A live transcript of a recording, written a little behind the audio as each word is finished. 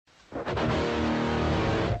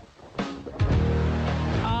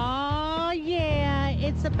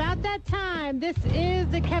it's about that time. This is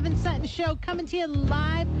the Kevin Sutton Show coming to you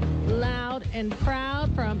live, loud, and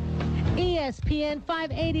proud from ESPN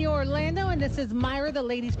 580 Orlando. And this is Myra, the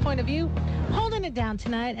ladies' point of view, holding it down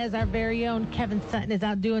tonight as our very own Kevin Sutton is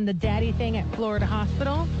out doing the daddy thing at Florida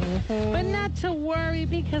Hospital. Mm-hmm. But not to worry,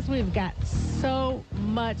 because we've got so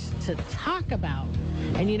much to talk about.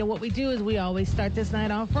 And you know what we do is we always start this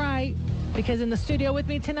night off right, because in the studio with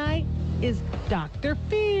me tonight is Dr.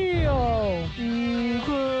 Phil.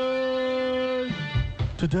 Okay.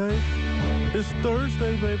 Today is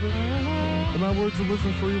Thursday, baby. And my words of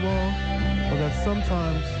wisdom for you all are that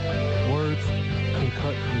sometimes words can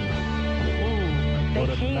cut you. But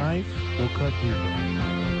a knife will cut you.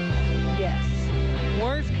 Yes.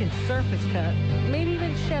 Words can surface cut, maybe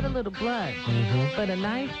even shed a little blood. Mm-hmm. But a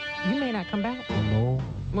knife, you may not come back. No.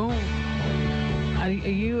 Are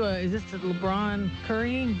you, is this the LeBron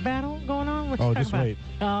Curry battle going on? Just wait.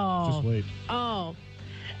 Just wait. Oh.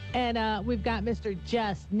 And we've got Mr.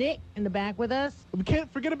 Just Nick in the back with us. We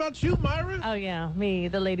can't forget about you, Myra. Oh, yeah, me,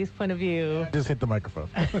 the ladies' point of view. Just hit the microphone.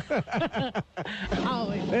 There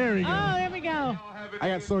we go. Oh, there we go. I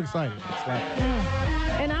got so excited.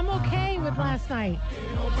 And I'm okay with last night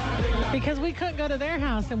because we couldn't go to their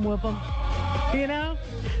house and whoop them, you know?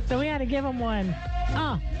 So we had to give them one.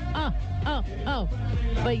 Oh.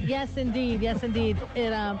 But yes, indeed.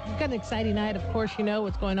 It got an exciting night. Of course, you know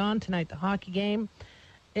what's going on tonight, the hockey game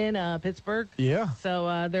in Pittsburgh. Yeah.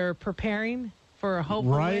 So they're preparing for a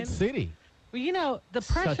hopeful Riot win. City. Well, you know, the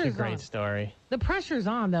pressure's on. Such a great story. The pressure's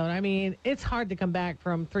on, though. I mean, it's hard to come back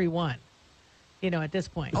from 3-1, you know, at this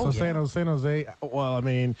point. So San Jose, well, I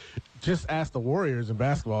mean, just ask the Warriors in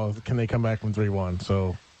basketball, can they come back from 3-1?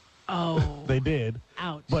 So they did.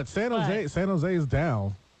 Ouch. But San Jose is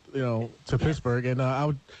down, you know, to Pittsburgh. And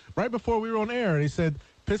right before we were on air, they said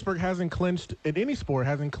Pittsburgh hasn't clinched, in any sport,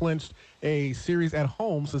 hasn't clinched a series at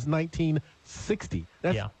home since 1960.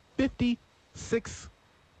 That's 56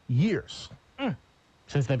 years.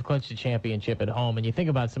 Since they've clinched a championship at home. And you think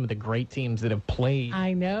about some of the great teams that have played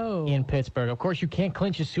in Pittsburgh. Of course, you can't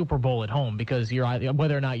clinch a Super Bowl at home because you're either,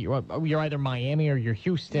 whether or not you're either Miami or you're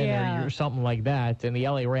Houston or you're something like that. And the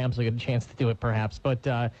LA Rams will get a chance to do it perhaps. But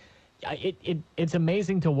it's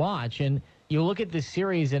amazing to watch. And you look at this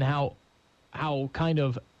series and how kind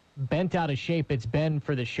of bent out of shape it's been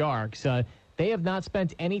for the Sharks. They have not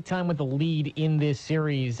spent any time with the lead in this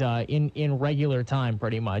series in regular time,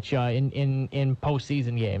 pretty much, in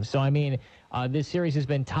postseason games. So, I mean, this series has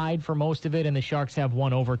been tied for most of it, and the Sharks have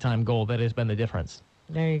one overtime goal. That has been the difference.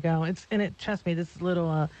 There you go. Trust me, this is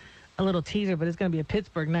a little teaser, but it's going to be a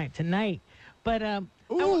Pittsburgh night tonight. But I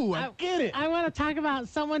get it. I want to talk about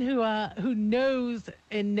someone who knows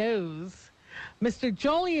and knows. Mr.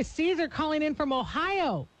 Joelius Caesar calling in from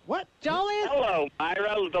Ohio. What? Joelius? Hello,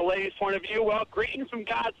 Myra, the ladies' point of view. Well, greetings from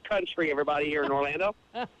God's country, everybody here in Orlando.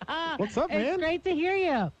 What's up, man? It's great to hear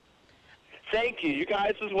you. Thank you. You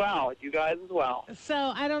guys as well.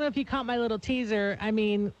 So, I don't know if you caught my little teaser. I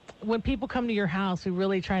mean, when people come to your house, we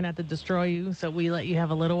really try not to destroy you, so we let you have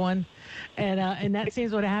a little one. And that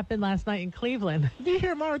seems what happened last night in Cleveland. Do you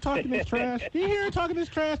hear Myra talking this trash? Do you hear her talking this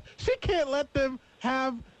trash? She can't let them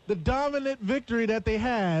have the dominant victory that they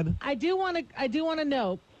had. I do want to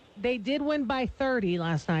note they did win by 30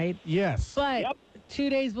 last night. Yes. But 2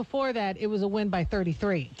 days before that, it was a win by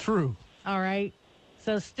 33. True. All right.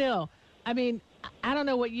 So still, I mean, I don't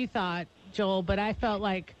know what you thought, Joel, but I felt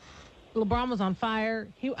like LeBron was on fire.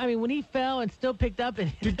 When he fell and still picked up.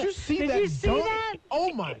 Did you see that? Did you see dunk? that?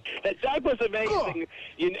 Oh, my. That dunk was amazing.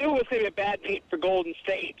 You knew it was going to be a bad beat for Golden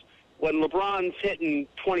State when LeBron's hitting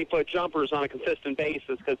 20-foot jumpers on a consistent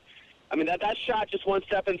basis, because I mean, that shot just one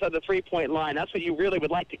step inside the three-point line. That's what you really would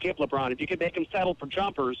like to give LeBron. If you could make him settle for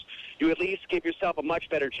jumpers, you at least give yourself a much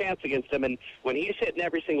better chance against him. And when he's hitting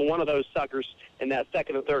every single one of those suckers in that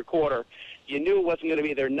second and third quarter, you knew it wasn't going to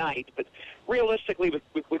be their night. But realistically,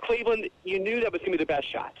 with Cleveland, you knew that was going to be the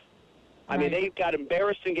best shot. I mean, they got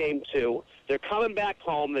embarrassed in Game 2. They're coming back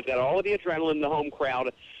home. They've got all of the adrenaline in the home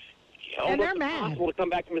crowd. And they're mad. Almost impossible to come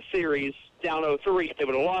back from a series down 0-3 if they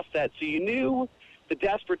would have lost that. So you knew the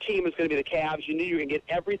desperate team is going to be the Cavs. You knew you were going to get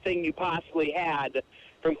everything you possibly had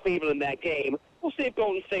from Cleveland in that game. We'll see if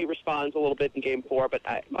Golden State responds a little bit in Game 4. But,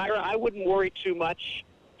 Myra, I wouldn't worry too much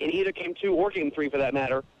in either Game 2 or Game 3, for that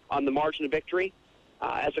matter, on the margin of victory.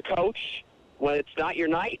 As a coach, when it's not your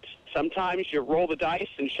night, sometimes you roll the dice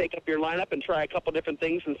and shake up your lineup and try a couple different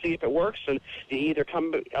things and see if it works. And you either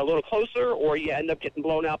come a little closer or you end up getting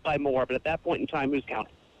blown out by more. But at that point in time, who's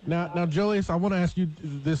counting? Now, Joelius, I want to ask you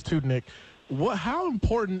this too, Nick. How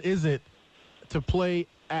important is it to play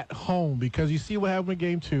at home? Because you see what happened in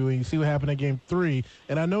Game 2 and you see what happened in Game 3.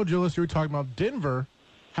 And I know, Joelius, you were talking about Denver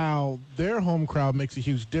how their home crowd makes a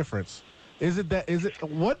huge difference. Is it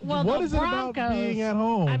what? Well, what the is it about Broncos, being at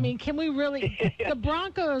home? I mean, can we really? The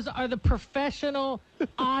Broncos are the professional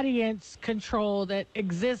audience control that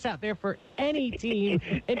exists out there for any team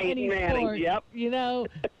in any sport. Yep. You know,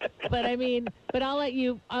 but I'll let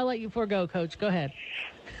you forego, Coach. Go ahead.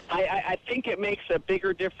 I think it makes a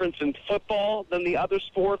bigger difference in football than the other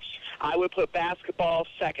sports. I would put basketball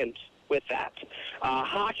second with that.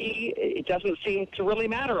 Hockey, it doesn't seem to really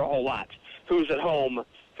matter a whole lot who's at home,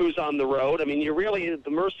 who's on the road. I mean, you're really at the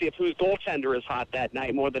mercy of whose goaltender is hot that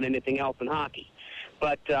night more than anything else in hockey.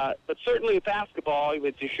 But certainly with basketball,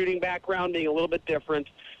 with your shooting background being a little bit different,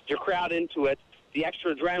 your crowd into it, the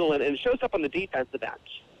extra adrenaline, and it shows up on the defensive end.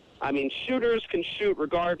 I mean, shooters can shoot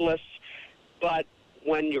regardless, but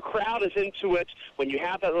when your crowd is into it, when you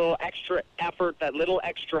have that little extra effort, that little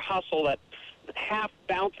extra hustle, that half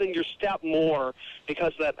bouncing your step more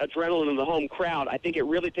because of that adrenaline in the home crowd, I think it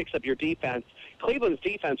really picks up your defense. Cleveland's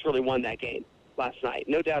defense really won that game last night,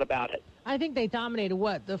 no doubt about it. I think they dominated,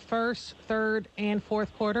 the first, third, and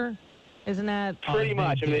fourth quarter? Isn't that? Pretty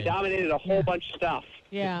much. I mean, they dominated a whole bunch of stuff.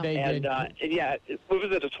 Yeah. They did. What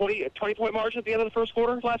was it, a 20-point margin at the end of the first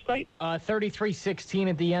quarter last night? 33-16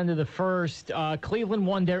 at the end of the first. Cleveland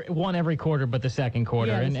won every quarter but the second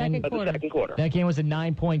quarter. Yeah, the second quarter. That game was a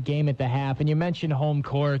 9-point game at the half. And you mentioned home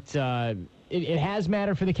court. It has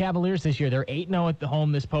mattered for the Cavaliers this year. They're 8-0 at the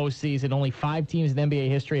home this postseason. Only 5 teams in NBA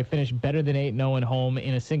history have finished better than 8-0 at home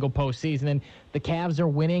in a single postseason. And the Cavs are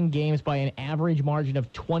winning games by an average margin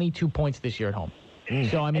of 22 points this year at home.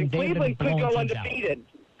 So, I mean, and they've been Cleveland could blowing go teams undefeated.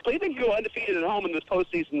 out. Cleveland could go undefeated at home in this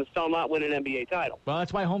postseason and still not win an NBA title. Well,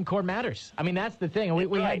 that's why home court matters. I mean, that's the thing.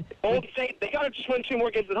 Golden State, they got to just win 2 more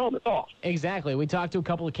games at home. That's all. Exactly. We talked to a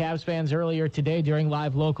couple of Cavs fans earlier today during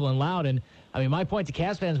Live, Local, and Loud, and I mean, my point to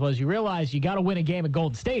Cavs fans was you realize you got to win a game at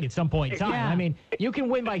Golden State at some point in time. Yeah. I mean, you can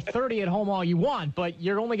win by 30 at home all you want, but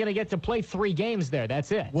you're only going to get to play 3 games there.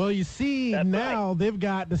 That's it. Well, you see, now they've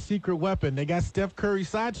got the secret weapon. They got Steph Curry's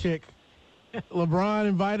side chick. LeBron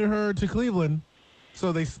invited her to Cleveland,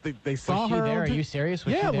 so they saw Was her. she there? Are you serious?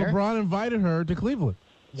 Was she there? LeBron invited her to Cleveland.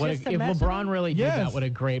 If LeBron really did that, what a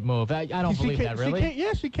great move. I don't believe that, really.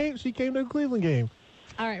 She came to the Cleveland game.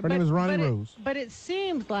 All right, Her name is Ronnie Rose. But it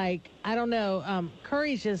seems like, I don't know,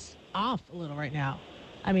 Curry's just off a little right now.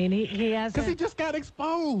 I mean, he has Because he just got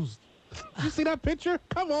exposed. You see that picture?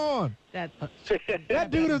 Come on. that.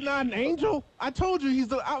 That dude is not an angel. I told you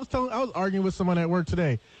I was arguing with someone at work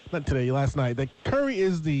last night, that Curry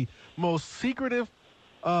is the most secretive,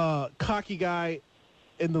 cocky guy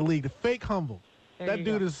in the league. The fake humble. That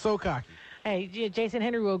dude is so cocky. Hey, Jason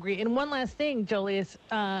Henry will agree. And one last thing, Joelius,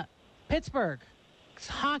 Pittsburgh. It's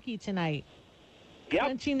hockey tonight. Yep.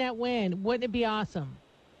 Clinching that win. Wouldn't it be awesome?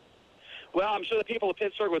 Well, I'm sure the people of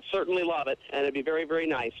Pittsburgh would certainly love it, and it'd be very, very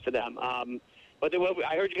nice to them. But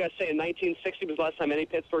I heard you guys say in 1960 was the last time any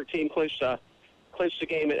Pittsburgh team clinched a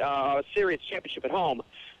game, a series championship at home.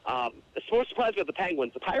 It's more surprising with the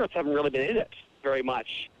Penguins. The Pirates haven't really been in it very much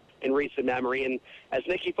in recent memory. And as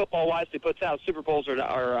Nicky Football wisely puts out, Super Bowls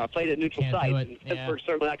are played at neutral sites. And Pittsburgh's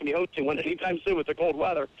certainly not going to be hosting one anytime soon with the cold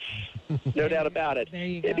weather. No doubt about it. There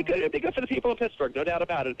you go. It'd be good for the people of Pittsburgh. No doubt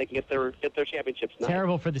about it. If they can get their championships tonight.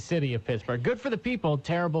 Terrible for the city of Pittsburgh. Good for the people.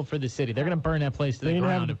 Terrible for the city. They're going to burn that place to the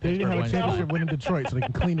ground. They didn't have a championship win in Detroit, so they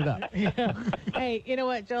can clean it up. Hey, you know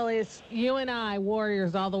what, Joelius? You and I,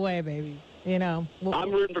 Warriors all the way, baby. You know.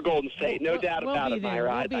 I'm rooting for Golden State. No doubt about it,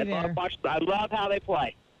 Myra. I love how they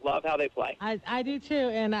play. Love how they play. I do too,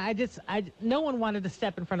 and no one wanted to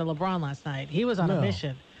step in front of LeBron last night. He was on a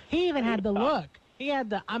mission. He even had the look. He had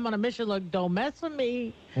the "I'm on a mission" look. Don't mess with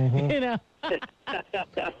me. You know.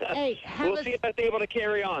 Hey, we'll see if I'm able to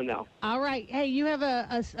carry on though. All right. Hey, you have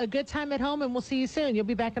a good time at home, and we'll see you soon. You'll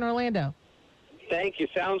be back in Orlando. Thank you.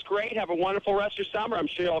 Sounds great. Have a wonderful rest of your summer. I'm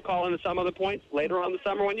sure I'll call in at some other point later on in the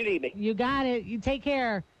summer when you need me. You got it. You take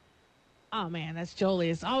care. Oh, man, that's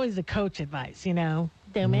Joelius. Always the coach advice, you know.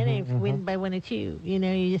 Don't matter if you win by 1 or 2. You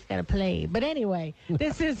know, you just got to play. But anyway,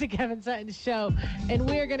 this is the Kevin Sutton Show, and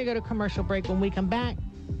we're going to go to commercial break. When we come back,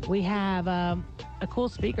 we have a cool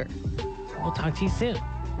speaker. We'll talk to you soon.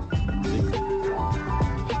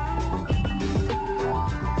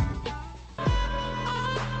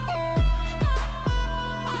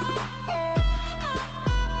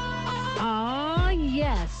 Oh,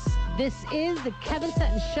 yes. This is the Kevin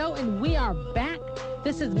Sutton Show, and we are back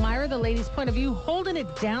This is Myra, the ladies' point of view, holding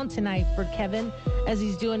it down tonight for Kevin as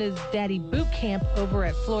he's doing his daddy boot camp over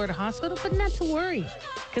at Florida Hospital. But not to worry,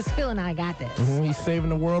 because Phil and I got this. He's saving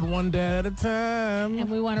the world one dad at a time. And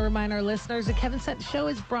we want to remind our listeners the Kevin Sutton Show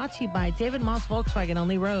is brought to you by David Moss Volkswagen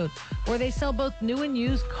Only Road, where they sell both new and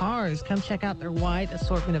used cars. Come check out their wide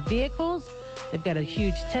assortment of vehicles. They've got a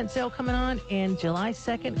huge tent sale coming on, and July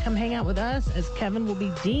 2nd, come hang out with us as Kevin will be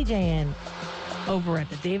DJing over at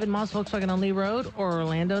the David Moss Volkswagen Only Road or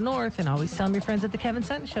Orlando North. And always tell them your friends at the Kevin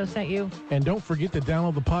Sutton Show sent you. And don't forget to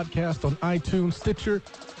download the podcast on iTunes, Stitcher,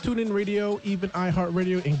 TuneIn Radio, even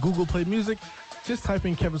iHeartRadio, and Google Play Music. Just type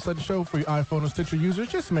in Kevin Sutton Show for your iPhone and Stitcher users.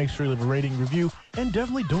 Just make sure you leave a rating, review, and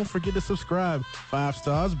definitely don't forget to subscribe. 5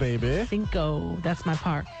 stars, baby. Cinco. That's my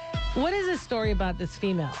part. What is this story about this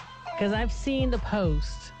female? Because I've seen the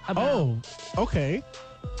post about... Oh, okay.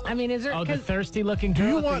 I mean, is there... Oh, the thirsty-looking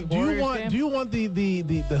girl. Do you want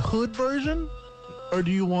the hood version, or do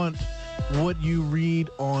you want what you read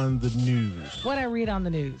on the news? What I read on the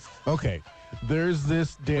news. Okay. There's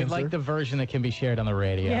this dancer. We'd like the version that can be shared on the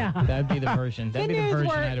radio. Yeah. That'd be the version. That'd be the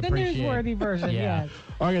version I'd appreciate. The newsworthy version, Yeah. yes.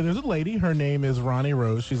 Okay, there's a lady. Her name is Ronnie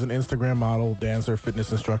Rose. She's an Instagram model, dancer,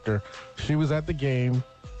 fitness instructor. She was at the game,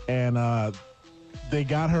 and they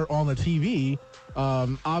got her on the TV.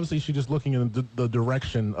 Obviously, she's just looking in the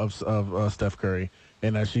direction of Steph Curry,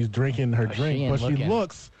 and she's drinking her drink.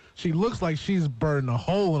 But she looks like she's burning a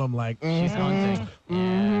hole, and I'm like, She's hunting.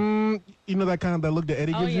 Yeah. You know that look that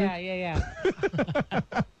Eddie gives you? Yeah.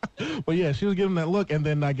 Well, yeah, she was giving that look, and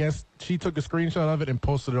then I guess she took a screenshot of it and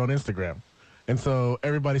posted it on Instagram. And so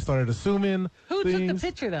everybody started assuming Who things. took the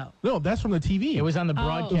picture, though? No, that's from the TV. It was on the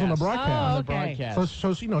broadcast. It was on the broadcast. Oh,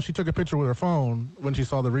 okay. So she took a picture with her phone when she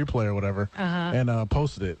saw the replay or whatever, and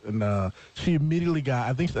posted it. And she immediately got.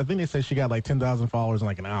 I think they said she got like 10,000 followers in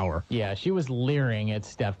like an hour. Yeah, she was leering at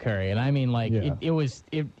Steph Curry, and I mean, like Yeah.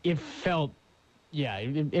 it felt. Yeah,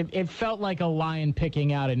 it felt like a lion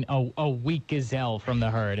picking out a weak gazelle from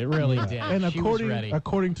the herd. It really did. And she was ready.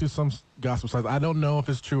 according to some gossip sites, I don't know if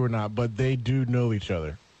it's true or not, but they do know each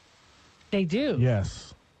other. They do.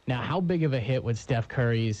 Yes. Now, how big of a hit would Steph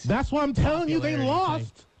Curry's? That's why I'm telling you they popularity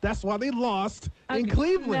lost. That's why they lost in Okay,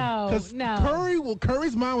 Cleveland. no.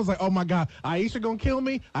 Curry's mind was like, oh my God, Aisha gonna kill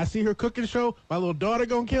me. I see her cooking show. My little daughter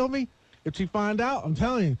gonna kill me. If she find out, I'm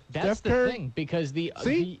telling you, That's Steph Curry, the thing, because the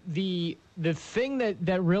thing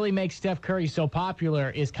that really makes Steph Curry so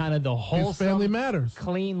popular is kind of the his wholesome, family matters.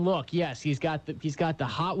 clean look. Yes, he's got the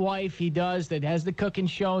hot wife he does that has the cooking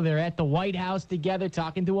show. They're at the White House together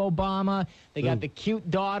talking to Obama. They got the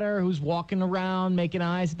cute daughter who's walking around making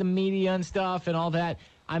eyes at the media and stuff and all that.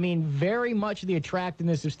 I mean, very much the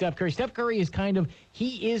attractiveness of Steph Curry. Steph Curry is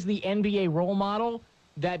he is the NBA role model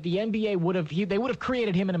that the NBA would have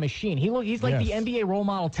created him in a machine. He's like the NBA role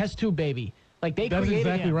model test tube baby. Like That's created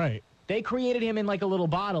exactly him. right. They created him in like a little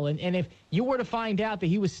bottle, and if you were to find out that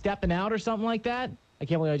he was stepping out or something like that, I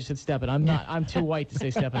can't believe I just said stepping. I'm too white to say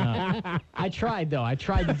stepping out. I tried though. I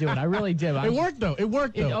tried to do it. I really did. It worked though. It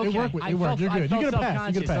worked. Okay. It worked. You're good. You get a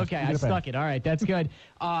pass. Okay, I stuck it. All right, that's good.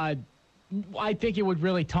 I think it would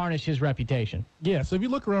really tarnish his reputation. Yeah. So if you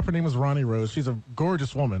look her up, her name is Ronnie Rose. She's a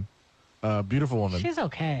gorgeous woman. Beautiful woman. She's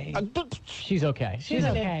okay. She's okay. She's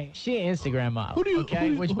okay. She's an Instagram model. Who do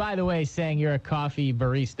you- Which, by the way, is saying you're a coffee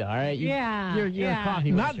barista. All right. You're a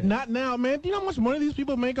coffee. Not now, man. Do you know how much money these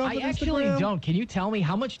people make off of Instagram? I actually don't. Can you tell me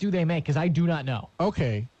how much do they make? Because I do not know.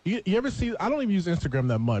 Okay. You ever see? I don't even use Instagram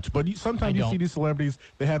that much, but sometimes you see these celebrities.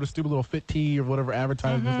 They have a stupid little fit tea or whatever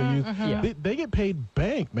advertisements they use. Yeah. They get paid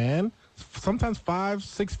bank, man. Sometimes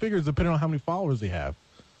 5-6 figures, depending on how many followers they have.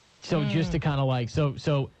 So just to kind of like So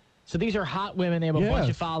these are hot women. They have a bunch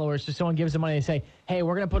of followers. So someone gives them money. They say, "Hey,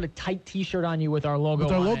 we're going to put a tight T-shirt on you with our logo."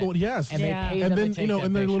 With our on logo, it. yes. And they pay and them then to take that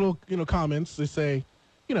in their picture. little comments, they say,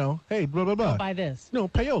 hey, blah blah blah. Buy this.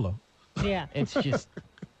 payola. Yeah. It's just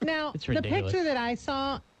Now, It's the ridiculous. picture that I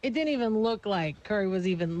saw, it didn't even look like Curry was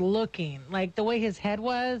even looking. Like the way his head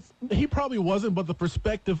was. He probably wasn't, but the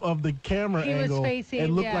perspective of the camera He was angle, facing- it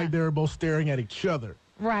looked yeah. like they were both staring at each other.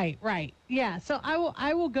 Right. Yeah. So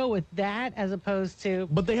I will go with that as opposed to.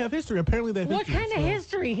 But they have history. Apparently, they have What history. kind of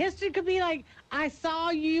history? History could be like, I saw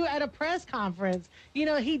you at a press conference.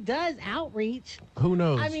 He does outreach. Who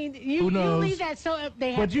knows? I mean, Who you knows? leave that so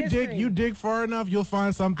they have But history. you dig far enough, you'll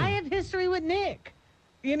find something. I have history with Nick.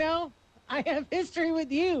 I have history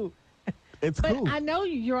with you. It's But cool. I know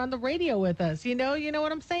you're on the radio with us. You know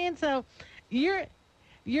what I'm saying? So you're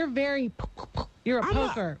very, you're a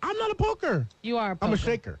poker. I'm not a poker. You are a poker. I'm a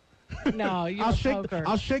shaker. No, you're I'll a shake. poker.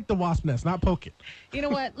 I'll shake the wasp nest, not poke it. You know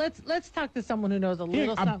what? Let's talk to someone who knows a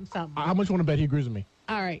little something. How much you want to bet he agrees with me?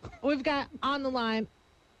 All right. We've got on the line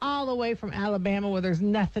all the way from Alabama where there's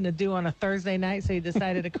nothing to do on a Thursday night, so he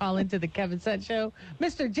decided to call into the Kevin Sutton Show.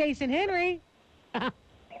 Mr. Jason Henry.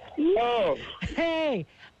 Yo. Hey,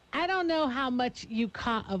 I don't know how much you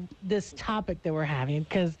caught of this topic that we're having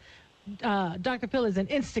because Dr. Phil is an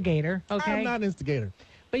instigator, okay? I'm not an instigator.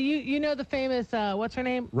 But you know the famous, what's her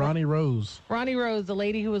name? Ronnie Rose. Ronnie Rose, the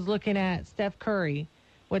lady who was looking at Steph Curry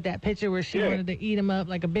with that picture where she wanted to eat him up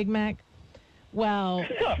like a Big Mac. Well,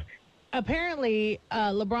 apparently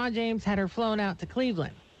LeBron James had her flown out to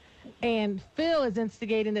Cleveland. And Phil is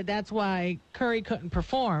instigating that that's why Curry couldn't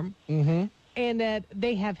perform and that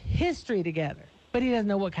they have history together. But he doesn't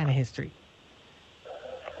know what kind of history.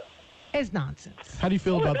 It's nonsense. How do you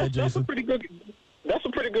feel about that, Jason? That's a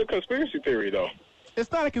pretty good conspiracy theory, though. It's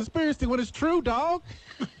not a conspiracy when it's true, dog.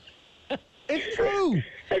 It's true.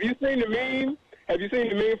 Have you seen the meme? Have you seen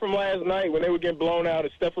the meme from last night when they were getting blown out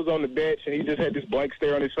and Steph was on the bench and he just had this blank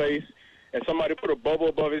stare on his face and somebody put a bubble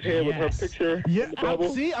above his head with her picture? Yeah,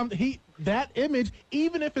 that image,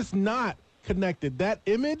 even if it's not connected, that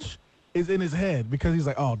image is in his head because he's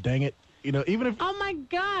like, oh, dang it. You know, even if oh my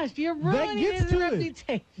gosh, you're ruining his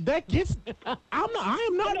reputation. That gets. I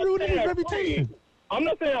am not ruining his reputation. I'm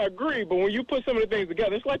not saying I agree, but when you put some of the things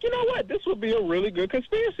together, it's like, you know what? This would be a really good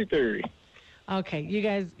conspiracy theory. Okay, you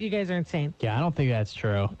guys are insane. Yeah, I don't think that's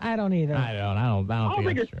true. I don't either. I don't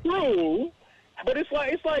think it's true. But it's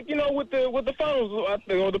like you know with the finals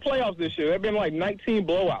or the playoffs this year, there've been like 19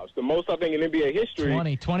 blowouts, the most I think in NBA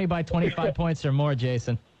history. 20 by 25 points or more,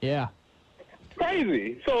 Jason. Yeah.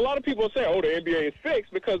 Crazy. So a lot of people say, oh, the NBA is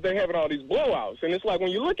fixed because they're having all these blowouts. And it's like when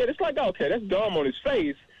you look at it, it's like, okay, that's dumb on his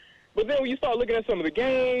face. But then when you start looking at some of the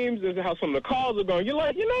games and how some of the calls are going, you're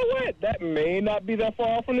like, you know what? That may not be that far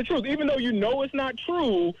off from the truth. Even though you know it's not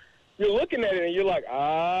true, you're looking at it and you're like,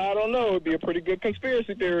 I don't know. It'd be a pretty good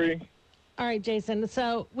conspiracy theory. All right, Jason.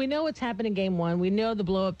 So we know what's happened in Game 1. We know the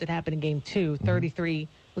blow-up that happened in Game 2, 33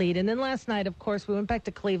 lead. And then last night, of course, we went back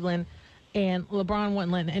to Cleveland, and LeBron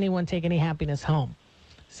wasn't letting anyone take any happiness home.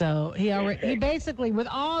 So he basically, with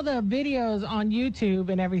all the videos on YouTube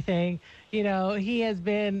and everything, you know, he has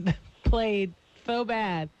been played so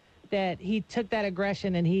bad that he took that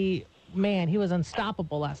aggression and he was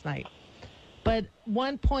unstoppable last night. But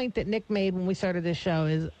one point that Nick made when we started this show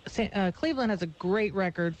is Cleveland has a great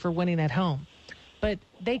record for winning at home, but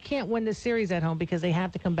they can't win this series at home because they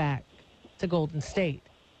have to come back to Golden State.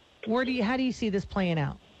 How do you see this playing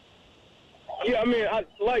out? Yeah, I mean,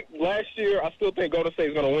 like last year, I still think Golden State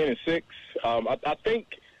is going to win in 6. I think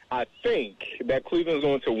that Cleveland's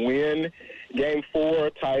going to win Game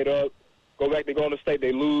 4, tie it up, go back to Golden State,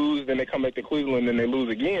 they lose, then they come back to Cleveland, then they lose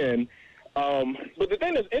again. But the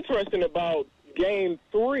thing that's interesting about Game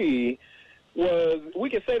 3 was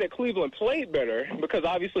we can say that Cleveland played better because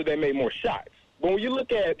obviously they made more shots. But when you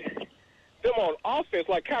look at them on offense,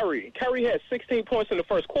 like Kyrie had 16 points in the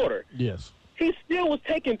first quarter. Yes. He still was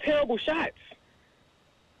taking terrible shots.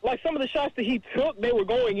 Like some of the shots that he took, they were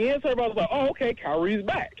going in, so everybody was like, oh, okay, Kyrie's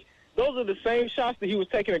back. Those are the same shots that he was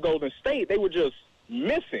taking at Golden State. They were just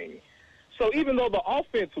missing. So even though the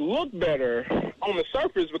offense looked better on the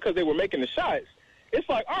surface because they were making the shots, it's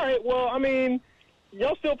like, all right, well, I mean,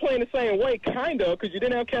 y'all still playing the same way, kind of, because you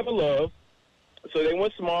didn't have Kevin Love. So they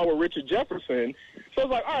went small with Richard Jefferson. So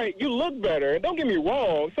it's like, all right, you look better. And don't get me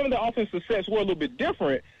wrong, some of the offensive sets were a little bit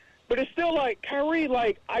different. But it's still like Kyrie,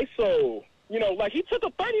 like ISO, you know, like he took a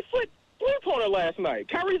 30-foot three-pointer last night.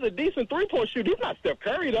 Kyrie's a decent three-point shooter. He's not Steph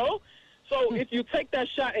Curry, though. So if you take that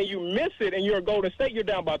shot and you miss it and you're a Golden State, you're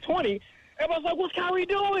down by 20, everybody's like, what's Kyrie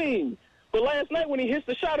doing? But last night when he hits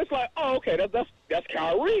the shot, it's like, oh, okay, that's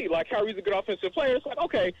Kyrie. Like, Kyrie's a good offensive player. It's like,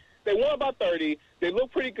 okay, they won by 30. They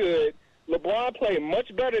look pretty good. LeBron played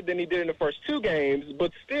much better than he did in the first 2 games.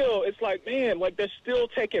 But still, it's like, man, like they're still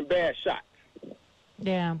taking bad shots.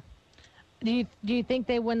 Yeah. Do you think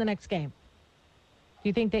they win the next game? Do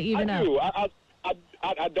you think they even up? I do.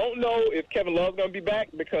 I don't know if Kevin Love's going to be back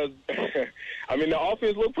because, I mean, the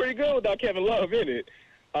offense looked pretty good without Kevin Love in it.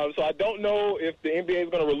 So I don't know if the NBA is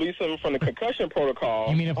going to release him from the concussion protocol.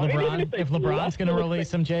 You mean if LeBron's going to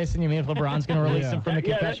release him, Jason? You mean if LeBron's going to release him from the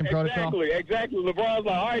concussion protocol? Exactly. LeBron's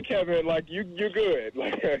like, all right, Kevin, like you're good.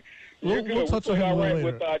 Like, we'll touch on him later.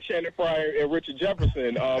 With Channing Frye and Richard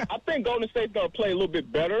Jefferson. I think Golden State's going to play a little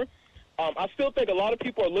bit better. I still think a lot of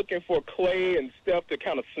people are looking for Clay and Steph to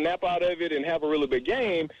kind of snap out of it and have a really big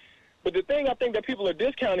game. But the thing I think that people are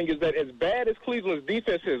discounting is that as bad as Cleveland's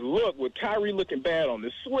defense has looked, with Kyrie looking bad on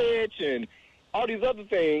the switch and all these other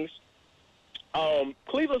things,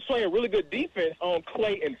 Cleveland's playing really good defense on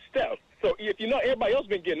Clay and Steph. So if you know, everybody else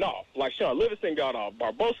been getting off. Like Sean Livingston got off,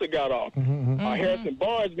 Barbosa got off, Harrison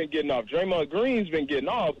Barnes been getting off, Draymond Green's been getting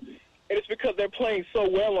off. and it's because they're playing so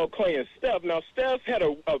well on Clay and Steph. Now, Steph had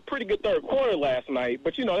a pretty good third quarter last night,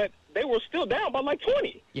 but, you know, that they were still down by like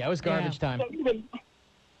 20. Yeah, it was garbage time. So,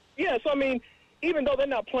 I mean, even though they're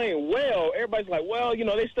not playing well, everybody's like, well, you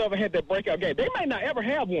know, they still haven't had that breakout game. They might not ever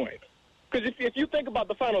have one. Because if you think about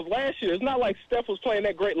the finals last year, it's not like Steph was playing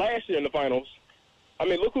that great last year in the finals. I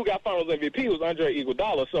mean, look who got finals MVP. It was Andre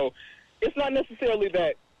Iguodala. So it's not necessarily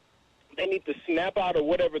that they need to snap out or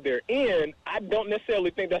whatever they're in. I don't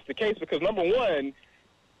necessarily think that's the case because, number one,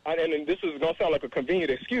 and this is going to sound like a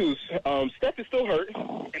convenient excuse, Steph is still hurt.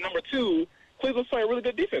 And number two, Cleveland's playing really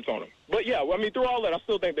good defense on him. But, yeah, I mean, through all that, I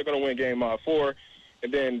still think they're going to win game 4,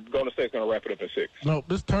 and then Golden State's going to wrap it up in 6. No,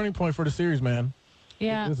 this turning point for the series, man.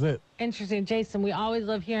 Yeah. This is it. Interesting. Jason, we always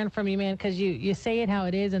love hearing from you, man, because you say it how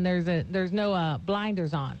it is, and there's no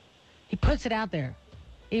blinders on. He puts it out there.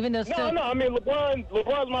 Even though No, I mean,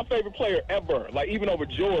 LeBron's my favorite player ever, like even over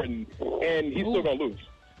Jordan, and he's still going to lose.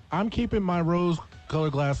 I'm keeping my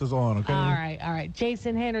rose-colored glasses on, okay? All right.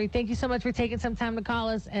 Jason Henry, thank you so much for taking some time to call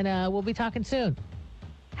us, and we'll be talking soon.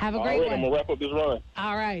 Have a great one. I'm going to wrap up this run.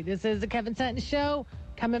 All right, this is the Kevin Sutton Show,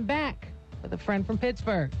 coming back with a friend from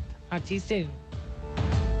Pittsburgh. Talk to you soon.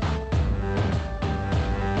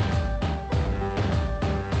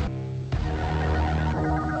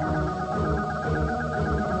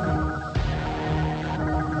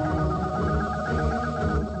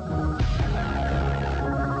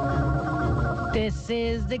 This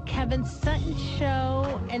is the Kevin Sutton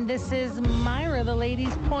Show, and this is Myra, the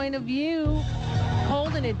lady's point of view,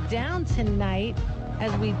 holding it down tonight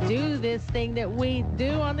as we do this thing that we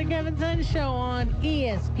do on the Kevin Sutton Show on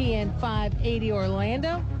ESPN 580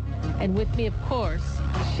 Orlando. And with me, of course,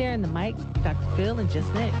 sharing the mic, Dr. Phil and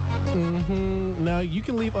Just Nick. Now, you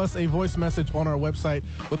can leave us a voice message on our website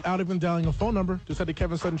without even dialing a phone number. Just head to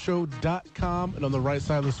kevinsuttonshow.com, and on the right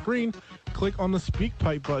side of the screen, click on the speak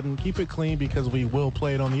pipe button. Keep it clean because we will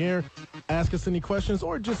play it on the air. Ask us any questions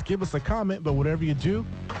or just give us a comment, but whatever you do,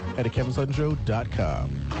 head to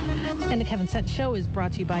kevinsuttonshow.com. And the Kevin Sutton Show is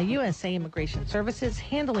brought to you by USA Immigration Services,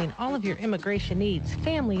 handling all of your immigration needs,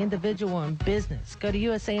 family, individual, and business. Go to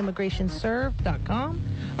usaimmigrationserve.com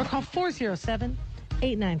or call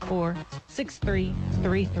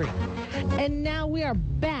 407-894-6333. And now we are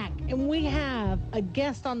back, and we have a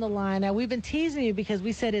guest on the line. Now, we've been teasing you because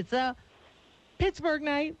we said it's a Pittsburgh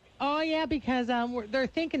night. Oh, yeah, because they're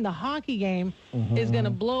thinking the hockey game is going to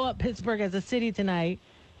blow up Pittsburgh as a city tonight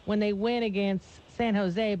when they win against San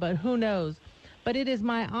Jose, but who knows. But it is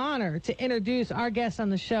my honor to introduce our guest on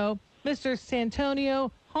the show, Mr.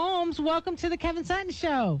 Santonio Holmes. Welcome to the Kevin Sutton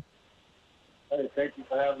Show. Hey, thank you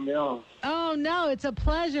for having me on. Oh, no, it's a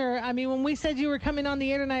pleasure. I mean, when we said you were coming on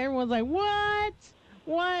the air tonight, everyone's like, what?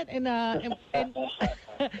 And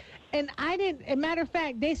and I didn't, as a matter of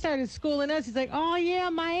fact, they started schooling us. He's like, oh, yeah,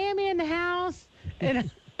 Miami in the house. And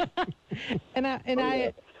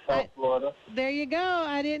South Florida. There you go.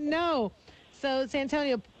 I didn't know. So,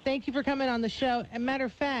 Santonio, thank you for coming on the show. As a matter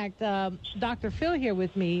of fact, Dr. Phil here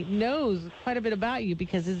with me knows quite a bit about you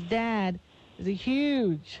because his dad is a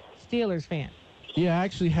huge Steelers fan. Yeah, I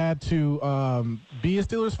actually had to be a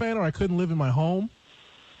Steelers fan or I couldn't live in my home.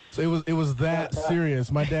 So it was that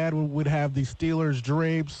serious. My dad would have the Steelers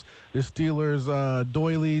drapes, the Steelers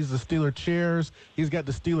doilies, the Steeler chairs. He's got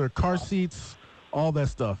the Steeler car seats, all that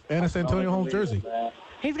stuff. And a Santonio Holmes jersey.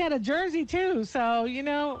 He's got a jersey, too. So, you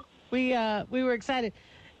know, we were excited.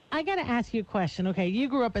 I got to ask you a question. Okay, you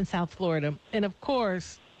grew up in South Florida. And, of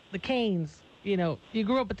course, the Canes, you know, you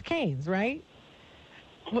grew up with the Canes, right?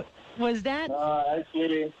 Was that?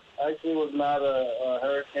 Actually was not a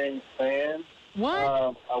Hurricanes fan. What?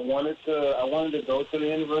 I wanted to go to the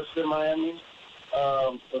University of Miami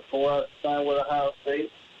before I signed with Ohio State,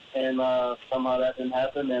 and somehow that didn't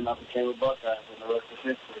happen, and I became a Buckeye, and the rest is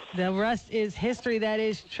history. The rest is history. That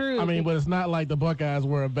is true. I mean, but it's not like the Buckeyes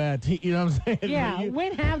were a bad team. You know what I'm saying? Yeah,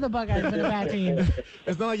 when have the Buckeyes been a bad team?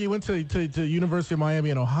 It's not like you went to University of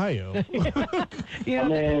Miami in Ohio. Yeah. I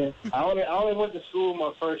mean, I only went to school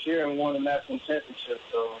my first year and won a national championship,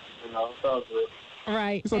 so, you know, it's all good.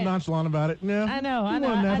 Right. You're so nonchalant about it. Yeah. I know. You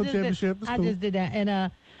won a national championship. I just did that.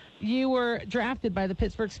 And you were drafted by the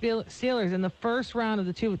Pittsburgh Steelers in the first round of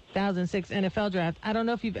the 2006 NFL draft. I don't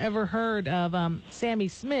know if you've ever heard of Sammy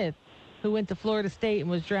Smith, who went to Florida State and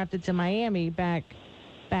was drafted to Miami back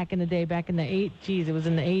in the day, it was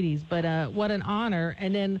in the 80s. But what an honor.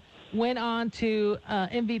 And then went on to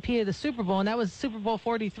MVP of the Super Bowl, and that was Super Bowl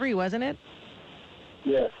 43, wasn't it?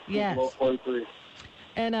 Yes. Yes. Super Bowl 43.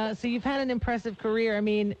 And so you've had an impressive career. I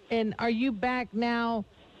mean, and are you back now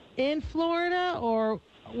in Florida, or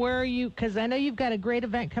where are you? Because I know you've got a great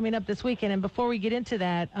event coming up this weekend. And before we get into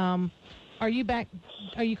that, Are you back?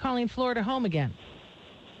 Are you calling Florida home again?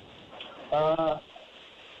 I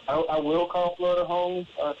will call Florida home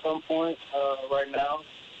at some point. Right now,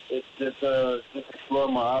 it's just explore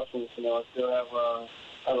my options. I still have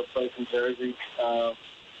a place in Jersey.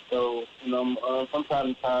 So, from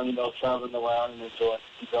time to time, traveling around and enjoying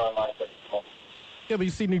life at the moment. Yeah, but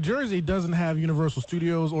you see, New Jersey doesn't have Universal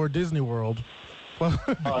Studios or Disney World.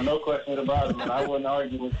 Oh, no question about it, man. I wouldn't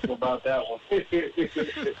argue with you about that one.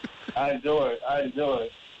 I enjoy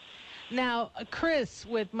it. Now, Chris,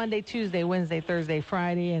 with Monday, Tuesday, Wednesday, Thursday,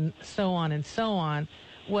 Friday, and so on,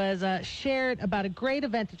 was shared about a great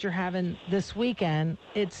event that you're having this weekend.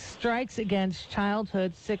 It strikes against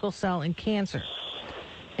childhood sickle cell and cancer.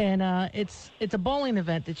 And it's a bowling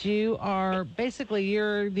event that you are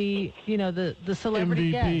you're the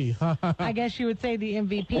celebrity MVP. guest. I guess you would say the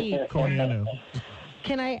MVP. Corniano.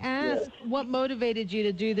 Can I ask what motivated you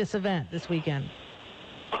to do this event this weekend?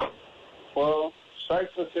 Well,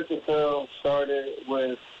 Strikes for Sickle Cell started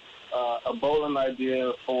with a bowling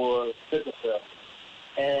idea for sickle cell.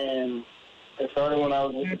 And it started when I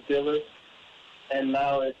was with the Steelers, and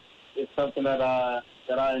now it's something that I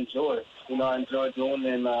enjoy. I enjoy doing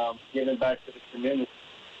and giving back to the community.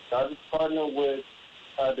 So I just partnered with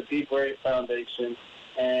the Be Brave Foundation,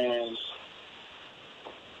 and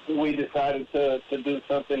we decided to do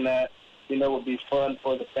something that, would be fun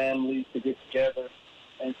for the families to get together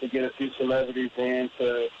and to get a few celebrities in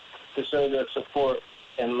to show their support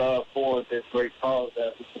and love for this great cause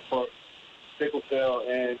that we support sickle cell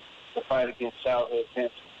and the fight against childhood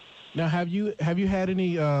cancer. Now, have you had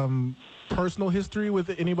any personal history with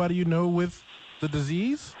anybody with the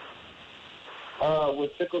disease?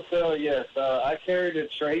 With sickle cell, yes. I carry the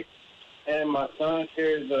trait, and my son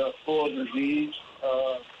carries the full disease.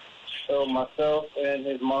 So myself and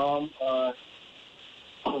his mom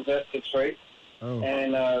possess the trait,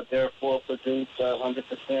 and therefore produce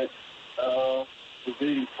 100%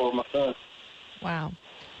 disease for my son. Wow.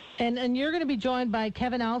 And you're going to be joined by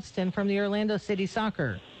Kevin Alston from the Orlando City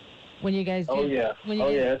Soccer when you guys do. Yeah,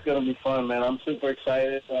 it's going to be fun, man. I'm super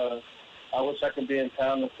excited. I wish I could be in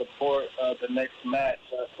town to support the next match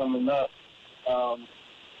coming up.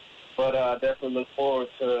 But I definitely look forward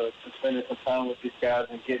to spending some time with these guys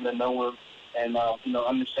and getting to know them and,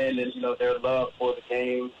 understanding, their love for the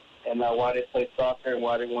game and why they play soccer and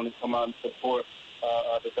why they want to come out and support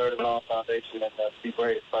the Third and Long Foundation and the Be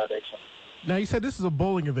Brave Foundation. Now, you said this is a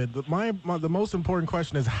bowling event. The most important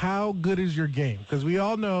question is, how good is your game? Because we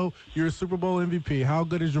all know you're a Super Bowl MVP. How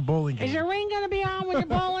good is your bowling game? Is your ring going to be on when you're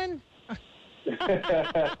bowling?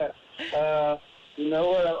 You know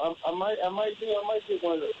what? I might do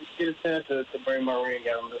one to get a chance to bring my ring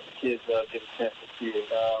out and let the kids get a chance to see it.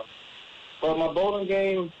 But my bowling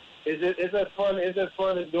game is as fun as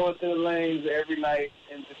going to the lanes every night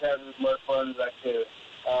and just having as much fun as I could.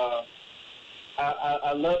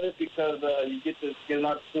 I love it because you get an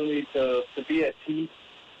opportunity to be at peace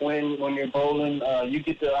when you're bowling. You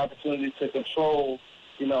get the opportunity to control,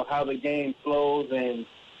 how the game flows and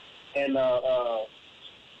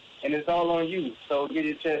it's all on you. So you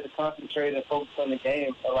get a chance to concentrate and focus on the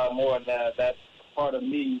game a lot more. And that's part of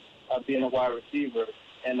me being a wide receiver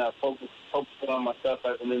and focusing on myself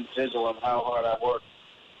as an individual and how hard I work.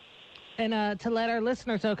 And to let our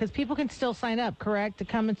listeners know, because people can still sign up, correct, to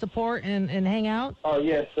come and support and hang out? Oh,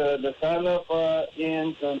 yes. The sign-up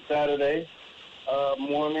ends on Saturday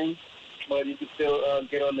morning, but you can still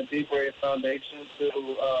get on the Be Brave Foundation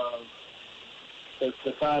to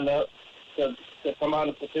sign up to come out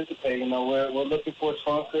and participate. We're looking for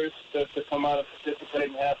sponsors to come out and participate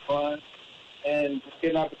and have fun and just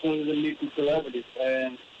get an opportunity to meet some celebrities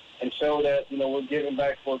and show that, we're giving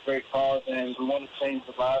back for a great cause and we want to change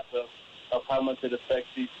the lives of how much it affects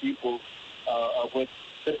these people with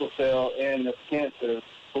sickle cell and the cancer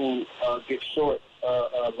who get short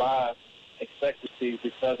life expectancy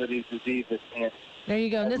because of these diseases. And there you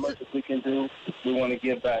go. As much as we can do, we want to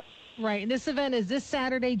give back. Right. And this event is this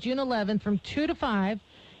Saturday, June 11th from 2 to 5.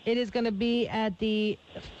 It is going to be at is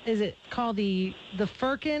it called the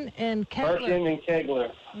Firkin and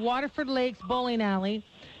Kegler Waterford Lakes Bowling Alley.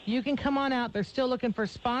 You can come on out. They're still looking for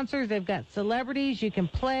sponsors. They've got celebrities. You can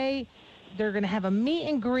play. They're going to have a meet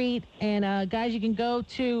and greet. And, guys, you can go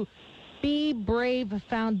to Be Brave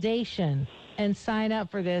Foundation and sign up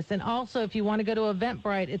for this. And also, if you want to go to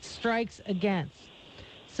Eventbrite, it Strikes Against.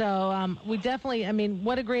 So we definitely,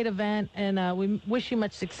 what a great event. And we wish you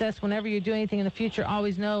much success whenever you do anything in the future.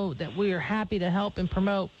 Always know that we are happy to help and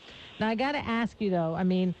promote. Now, I got to ask you, though,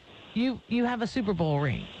 you have a Super Bowl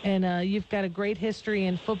ring, and you've got a great history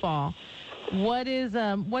in football. What is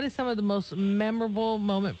some of the most memorable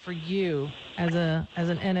moment for you as an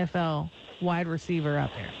NFL wide receiver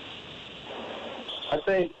out there? I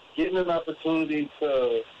think getting an opportunity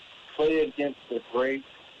to play against the greats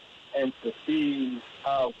and to see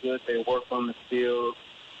how good they work on the field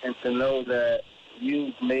and to know that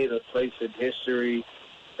you've made a place in history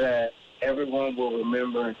that everyone will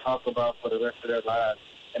remember and talk about for the rest of their lives.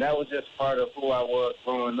 And that was just part of who I was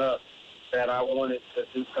growing up, that I wanted to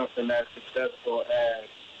do something as successful as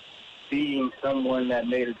being someone that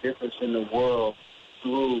made a difference in the world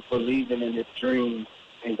through believing in his dreams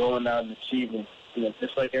and going out and achieving. You know,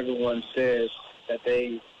 just like everyone says that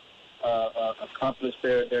they accomplish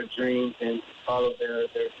their dreams and follow their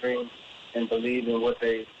dreams and believe in what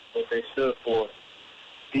they stood for.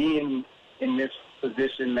 Being in this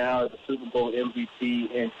position now as a Super Bowl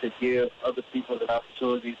MVP and to give other people the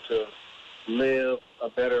opportunity to live a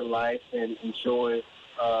better life and enjoy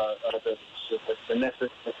the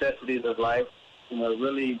necessities of life,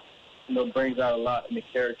 really, brings out a lot in the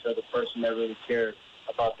character of the person that really cares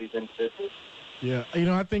about these individuals. Yeah,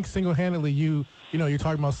 I think single-handedly you're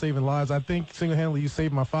talking about saving lives. I think single-handedly you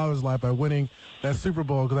saved my father's life by winning that Super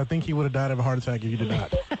Bowl because I think he would have died of a heart attack if you did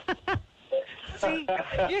not. See,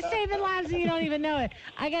 you're saving lives and you don't even know it.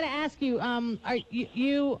 I got to ask you, are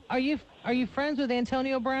you friends with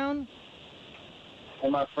Antonio Brown?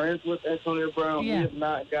 Am I friends with Antonio Brown? Yeah. We have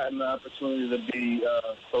not gotten the opportunity to be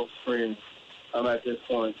close friends at this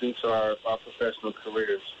point due to our professional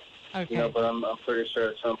careers. Okay. But I'm pretty sure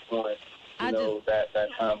at some point, that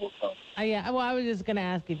time will come. Yeah. Well, I was just gonna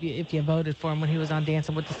ask if you voted for him when he was on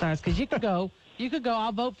Dancing with the Stars, because you could go.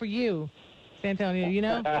 I'll vote for you, Santonio. You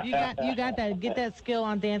got that. Get that skill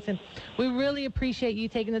on dancing. We really appreciate you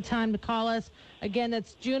taking the time to call us. Again,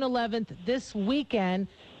 that's June 11th this weekend.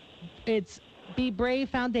 It's Be Brave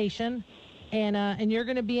Foundation, and you're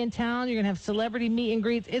going to be in town. You're going to have celebrity meet and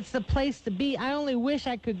greets. It's the place to be. I only wish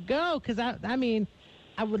I could go because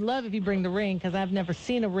I would love if you bring the ring because I've never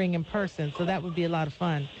seen a ring in person, so that would be a lot of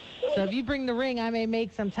fun. So if you bring the ring, I may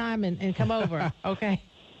make some time and come over, okay?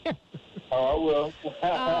 Oh, I will.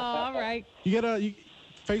 All right. You got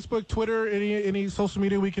Facebook, Twitter, any social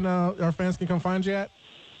media we can our fans can come find you at?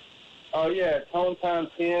 Oh, yeah. Tone Time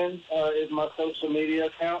 10 is my social media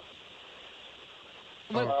account.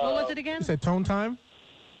 What was it again? You said Tone Time?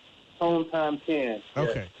 Tone Time 10.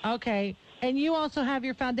 Okay. Yes. Okay. And you also have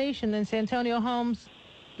your foundation, then Santonio Holmes,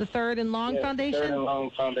 the Third and Long Foundation? Third and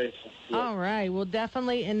Long Foundation. Yes. All right. Well,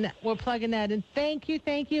 definitely, and we're plugging that in. Thank you.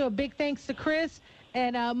 A big thanks to Chris,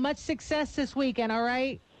 and much success this weekend, all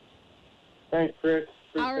right? Thanks, Chris.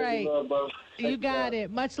 All right. Love, bro. You got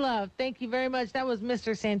it. Much love. Thank you very much. That was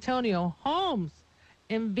Mr. Santonio Holmes,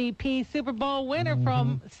 MVP Super Bowl winner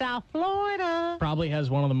from South Florida. Probably has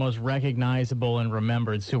one of the most recognizable and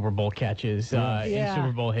remembered Super Bowl catches in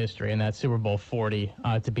Super Bowl history, and that's Super Bowl 40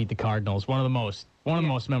 to beat the Cardinals. One of the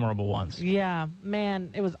most memorable ones. Yeah, man,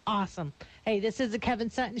 it was awesome. Hey, this is the Kevin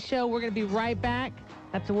Sutton Show. We're going to be right back.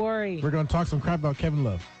 Not to worry. We're going to talk some crap about Kevin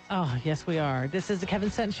Love. Oh, yes, we are. This is the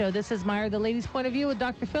Kevin Sutton Show. This is Myra, the ladies' point of view, with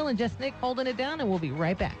Dr. Phil and just Nick holding it down, and we'll be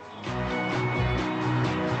right back.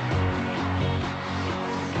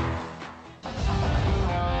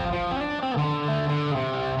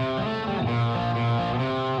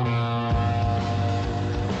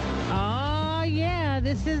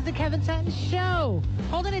 This is the Kevin Sutton Show.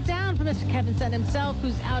 Holding it down for Mr. Kevin Sutton himself,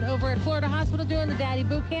 who's out over at Florida Hospital doing the Daddy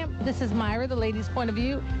Boot Camp. This is Myra, the ladies' point of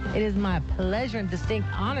view. It is my pleasure and distinct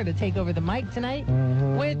honor to take over the mic tonight.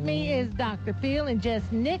 With me is Dr. Phil and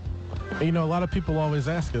just Nick. A lot of people always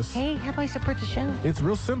ask us, hey, how do I support the show? It's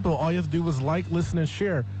real simple. All you have to do is like, listen, and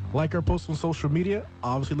share. Like our posts on social media,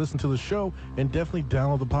 obviously listen to the show, and definitely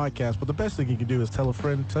download the podcast. But the best thing you can do is tell a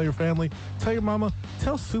friend, tell your family, tell your mama,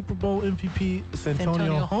 tell Super Bowl MVP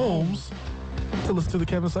Santonio Holmes to listen to the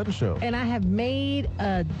Kevin Sutton Show. And I have made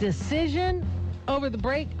a decision over the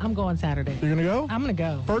break. I'm going Saturday. You're going to go? I'm going to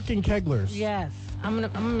go. Firkin Keglers. Yes. I'm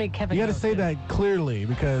gonna make Kevin You got go to say too. that clearly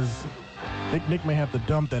because Nick may have to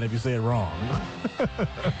dump that if you say it wrong.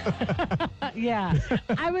 Yeah.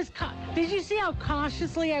 Did you see how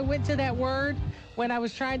cautiously I went to that word when I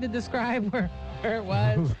was trying to describe where it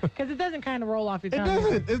was? Because it doesn't kind of roll off your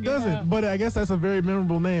tongue. It doesn't. But I guess that's a very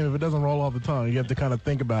memorable name. If it doesn't roll off the tongue, you have to kind of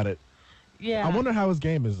think about it. Yeah. I wonder how his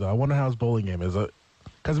game is, though. I wonder how his bowling game is.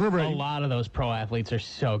 Because remember, A lot of those pro athletes are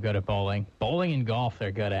so good at bowling. Bowling and golf,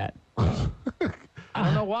 they're good at. I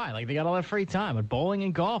don't know why. Like, they got all that free time. But bowling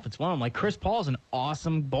and golf, it's one of them. Like, Chris Paul's an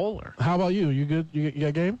awesome bowler. How about you? You good? You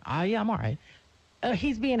got game? Yeah, I'm all right.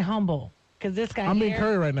 He's being humble. Because this guy I'm being here,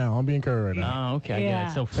 Curry right now. Oh, okay. Yeah.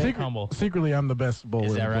 Yeah. So fake humble. Secretly, I'm the best bowler.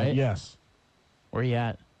 Is that right? Yes. Where you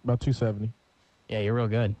at? About 270. Yeah, you're real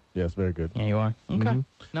good. Yes, very good. Yeah, you are. Okay.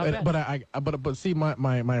 Not bad. But see,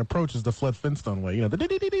 my approach is the Fred Flintstone way. You know,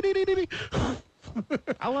 the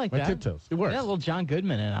I like my that. tiptoes. It works. Yeah, a little John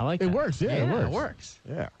Goodman in it. I like that. It works. Yeah, it works.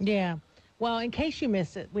 Yeah. Yeah. Well, in case you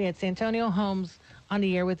missed it, we had Santonio Holmes on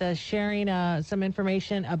the air with us sharing some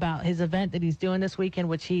information about his event that he's doing this weekend,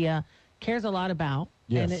 which he cares a lot about.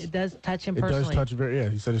 Yes. And it does touch him It personally. does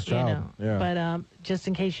touch he said his child. You know. Yeah. But just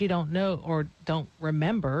in case you don't know or don't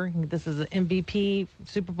remember, this is an MVP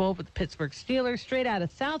Super Bowl for the Pittsburgh Steelers, straight out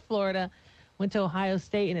of South Florida. Went to Ohio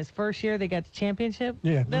State in his first year. They got the championship.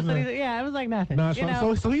 Yeah. That's what it was like nothing. No, you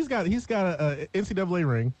know? so he's got a NCAA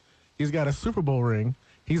ring. He's got a Super Bowl ring.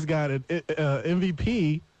 He's got an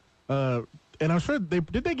MVP. And I'm sure they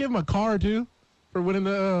give him a car too for winning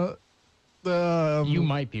the. You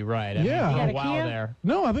might be right. Yeah. I You got mean, a for a while Kia? there.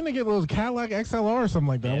 No, I think they get those Cadillac XLR or something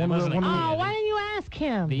like that. Yeah, it wasn't a Kia. Oh, why didn't you ask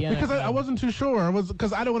him? Because I wasn't too sure.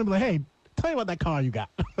 Because I don't want to be like, hey, tell me about that car you got.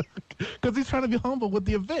 Because he's trying to be humble with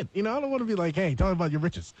the event. You know, I don't want to be like, hey, tell me about your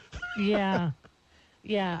riches. Yeah.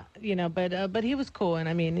 Yeah, you know, but he was cool, and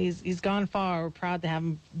I mean, he's gone far. We're proud to have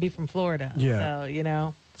him be from Florida. Yeah. So, you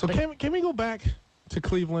know. So but, can we go back to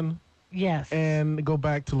Cleveland? Yes. And go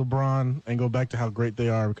back to LeBron and go back to how great they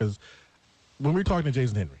are? Because when we were talking to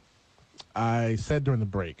Jason Henry, I said during the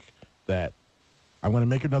break that I'm going to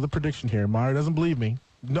make another prediction here. Mario doesn't believe me.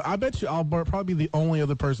 No, I bet you I'll probably be the only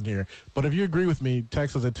other person here. But if you agree with me,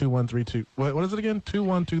 text us at 2132. What is it again?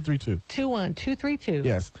 21232. 21232.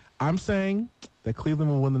 Yes. I'm saying that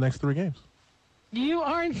Cleveland will win the next 3 games. You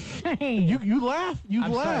are insane. You laugh.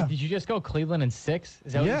 I'm sorry. Did you just go Cleveland in 6?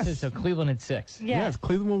 Is that what Yes. you said? So Cleveland in 6. Yes,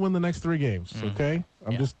 Cleveland will win the next 3 games. Okay?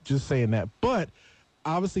 I'm Yeah. just saying that. But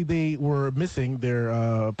obviously they were missing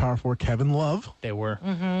their power forward, Kevin Love. They were.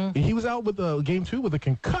 He was out with game 2 with a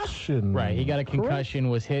concussion. Right. He got a concussion,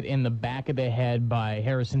 was hit in the back of the head by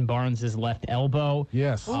Harrison Barnes' left elbow.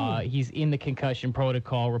 Yes. He's in the concussion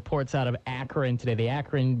protocol. Reports out of Akron today, the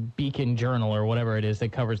Akron Beacon Journal or whatever it is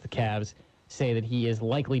that covers the Cavs, say that he is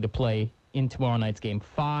likely to play in tomorrow night's game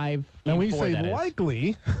 5. Now, when you Game 4, say that is.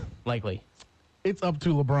 likely, Likely. it's up to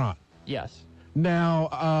LeBron. Yes. Now,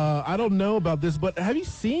 I don't know about this, but have you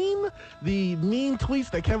seen the mean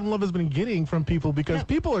tweets that Kevin Love has been getting from people? Because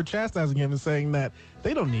people are chastising him and saying that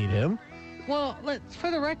they don't need him. Well,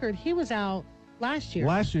 for the record, he was out last year.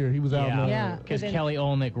 Last year, he was out. Yeah. Because then- Kelly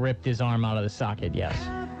Olynyk ripped his arm out of the socket, yes.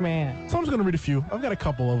 Man. So I'm just going to read a few. I've got a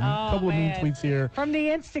couple of them. Oh, couple of mean man. tweets here. From the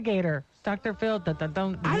instigator, Dr. Phil.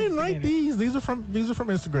 I didn't write these. These are from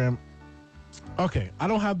Instagram. Okay, I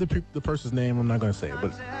don't have the person's name. I'm not going to say it,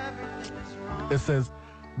 but it says,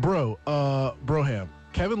 Broham.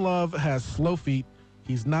 Kevin Love has slow feet.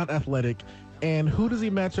 He's not athletic. And who does he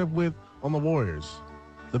match up with on the Warriors?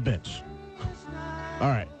 The bench. All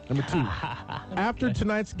right, number 2. After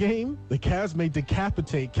tonight's game, the Cavs may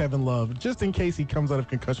decapitate Kevin Love just in case he comes out of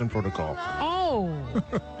concussion protocol. Oh.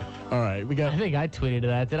 All right, we got. I think I tweeted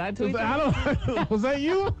that. Did I tweet that? Was that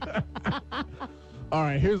you? All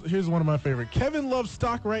right, here's one of my favorite. Kevin Love's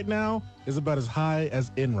stock right now is about as high as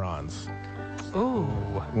Enron's. Ooh.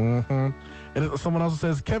 Mm-hmm. And someone else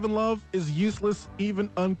says Kevin Love is useless, even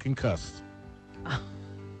unconcussed. All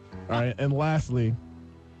right, and lastly,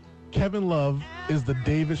 Kevin Love is the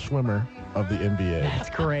David Schwimmer of the NBA. That's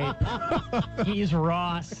great. He's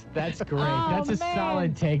Ross. That's great. Oh, That's a man.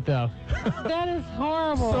 solid take, though. That is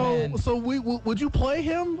horrible. So would you play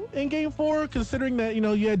him in Game 4, considering that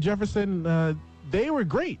you had Jefferson? They were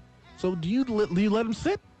great. So do you let him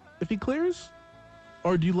sit if he clears,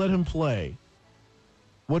 or do you let him play?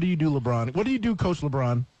 What do you do, LeBron? What do you do, Coach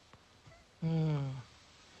LeBron?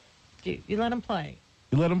 You let him play.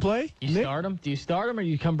 You let him play? You start him? Do you start him or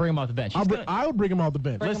you come bring him off the bench? I would bring him off the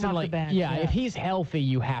bench. Bring him Listen, off the like, bench, yeah, yeah. if he's healthy,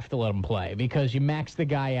 you have to let him play because you maxed the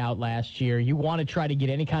guy out last year. You want to try to get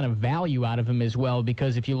any kind of value out of him as well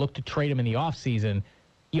because if you look to trade him in the offseason,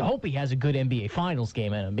 you hope he has a good NBA Finals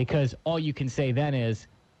game in him because all you can say then is,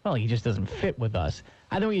 well, he just doesn't fit with us.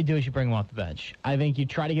 I think what you do is you bring him off the bench. I think you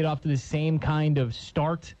try to get off to the same kind of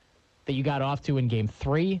start that you got off to in Game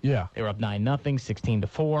 3. Yeah. They were up 9-0,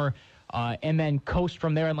 16-4. And then coast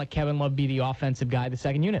from there and let Kevin Love be the offensive guy, the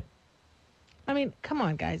second unit. I mean, come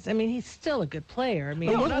on, guys. I mean, he's still a good player. I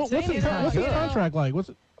mean, What's his contract like?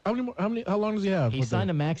 How long does he have? He signed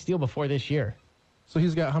a max deal before this year. So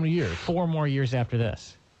he's got how many years? 4 more years after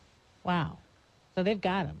this. wow. So they've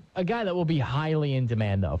got him. A guy that will be highly in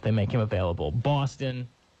demand, though, if they make him available. Boston,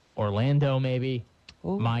 Orlando, maybe.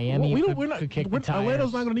 Ooh. Miami could kick the tires.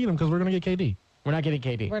 Orlando's not going to need him because we're going to get KD. We're not getting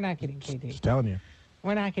KD. We're not getting KD. Just telling you.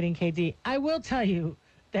 We're not getting KD. I will tell you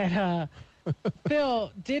that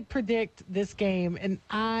Phil did predict this game, and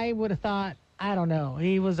I would have thought, I don't know,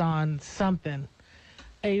 he was on something.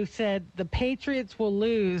 You said the Patriots will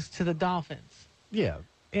lose to the Dolphins. Yeah.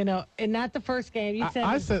 You know, and not the first game. You said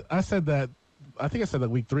I said that. I think I said that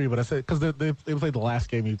week 3, but I said because they played the last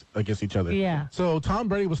game against each other. Yeah. So Tom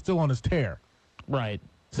Brady was still on his tear. Right.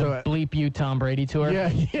 So bleep you, Tom Brady tour.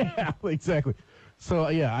 Yeah, exactly. So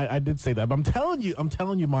yeah, I did say that. But I'm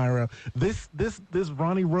telling you, Myra, this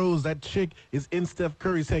Ronnie Rose, that chick is in Steph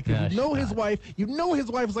Curry's head. Because his wife. You know his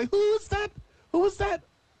wife is like, who is that? Who is that?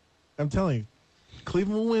 I'm telling you,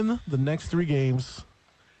 Cleveland will win the next 3 games.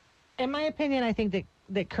 In my opinion, I think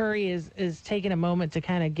that Curry is taking a moment to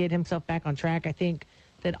kind of get himself back on track. I think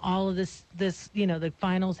that all of this, the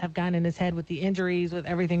finals have gotten in his head with the injuries, with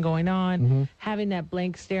everything going on, having that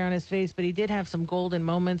blank stare on his face. But he did have some golden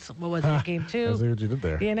moments. What was it, game 2? I see what you did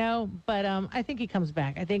there. You know, but I think he comes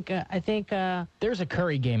back. I think there's a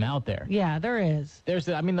Curry game out there. Yeah, there is.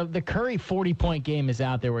 The Curry 40-point game is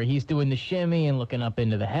out there where he's doing the shimmy and looking up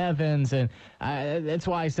into the heavens. And that's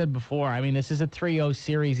why I said before, this is a 3-0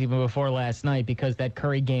 series even before last night because that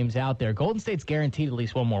Curry game's out there. Golden State's guaranteed at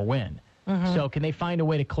least one more win. So can they find a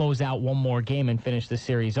way to close out one more game and finish the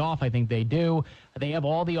series off? I think they do. They have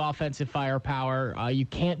all the offensive firepower. You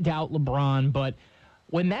can't doubt LeBron, but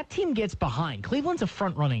when that team gets behind, Cleveland's a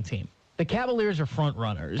front-running team. The Cavaliers are front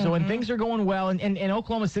runners. So when things are going well, and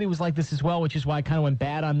Oklahoma City was like this as well, which is why I kind of went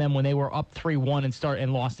bad on them when they were up 3-1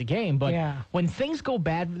 and lost the game. But when things go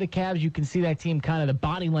bad for the Cavs, you can see that team kind of the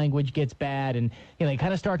body language gets bad, and they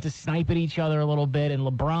kind of start to snipe at each other a little bit. And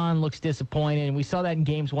LeBron looks disappointed, and we saw that in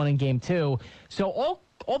games 1 and game 2. So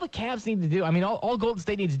all the Cavs need to do, all Golden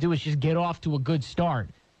State needs to do is just get off to a good start,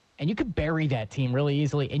 and you could bury that team really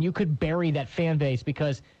easily, and you could bury that fan base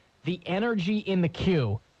because the energy in the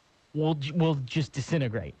queue will just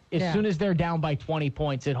disintegrate as soon as they're down by 20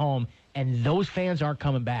 points at home, and those fans aren't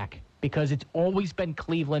coming back because it's always been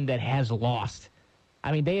Cleveland that has lost.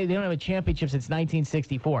 They don't have a championship since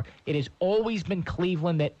 1964. It has always been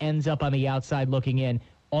Cleveland that ends up on the outside looking in.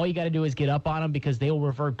 All you got to do is get up on them because they will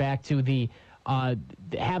revert back to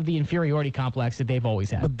have the inferiority complex that they've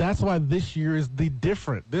always had. But that's why this year is the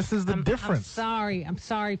different. This is the difference. I'm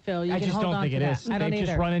sorry, Phil. I just don't think it is. They've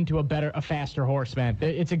just run into a faster horse, man.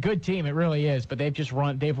 It's a good team, it really is, but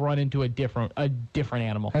they've run into a different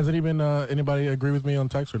animal. Has it even anybody agree with me on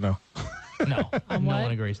text or no? No, no one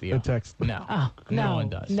agrees with you. The text. No, no one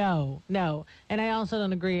does. No. And I also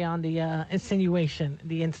don't agree on the insinuation,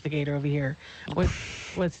 the instigator over here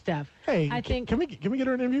with Steph. Hey, can we get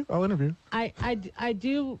her an interview? I'll interview. I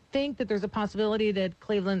do think that there's a possibility that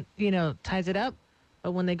Cleveland, ties it up,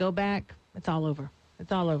 but when they go back, it's all over.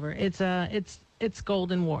 It's all over. It's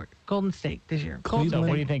Golden State this year. So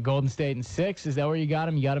what do you think? Golden State in 6? Is that where you got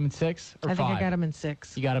them? You got them in 6 or 5? I think I got them in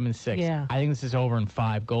 6. You got them in 6. Yeah. I think this is over in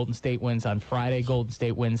 5. Golden State wins on Friday. Golden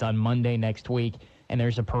State wins on Monday next week, and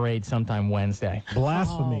there's a parade sometime Wednesday.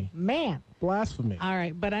 Blasphemy. Oh, man. Blasphemy. All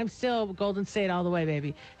right, but I'm still Golden State all the way,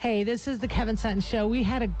 baby. Hey, this is the Kevin Sutton Show. We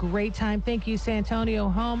had a great time. Thank you, Santonio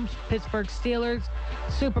Holmes, Pittsburgh Steelers,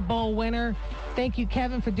 Super Bowl winner. Thank you,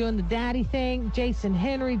 Kevin, for doing the daddy thing. Jason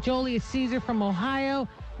Henry, Joelius Caesar from Ohio.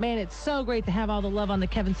 Man, it's so great to have all the love on the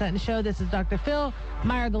Kevin Sutton Show. This is Dr. Phil,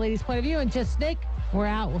 Myra, the ladies' point of view, and just Nick. We're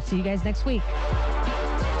out. We'll see you guys next week.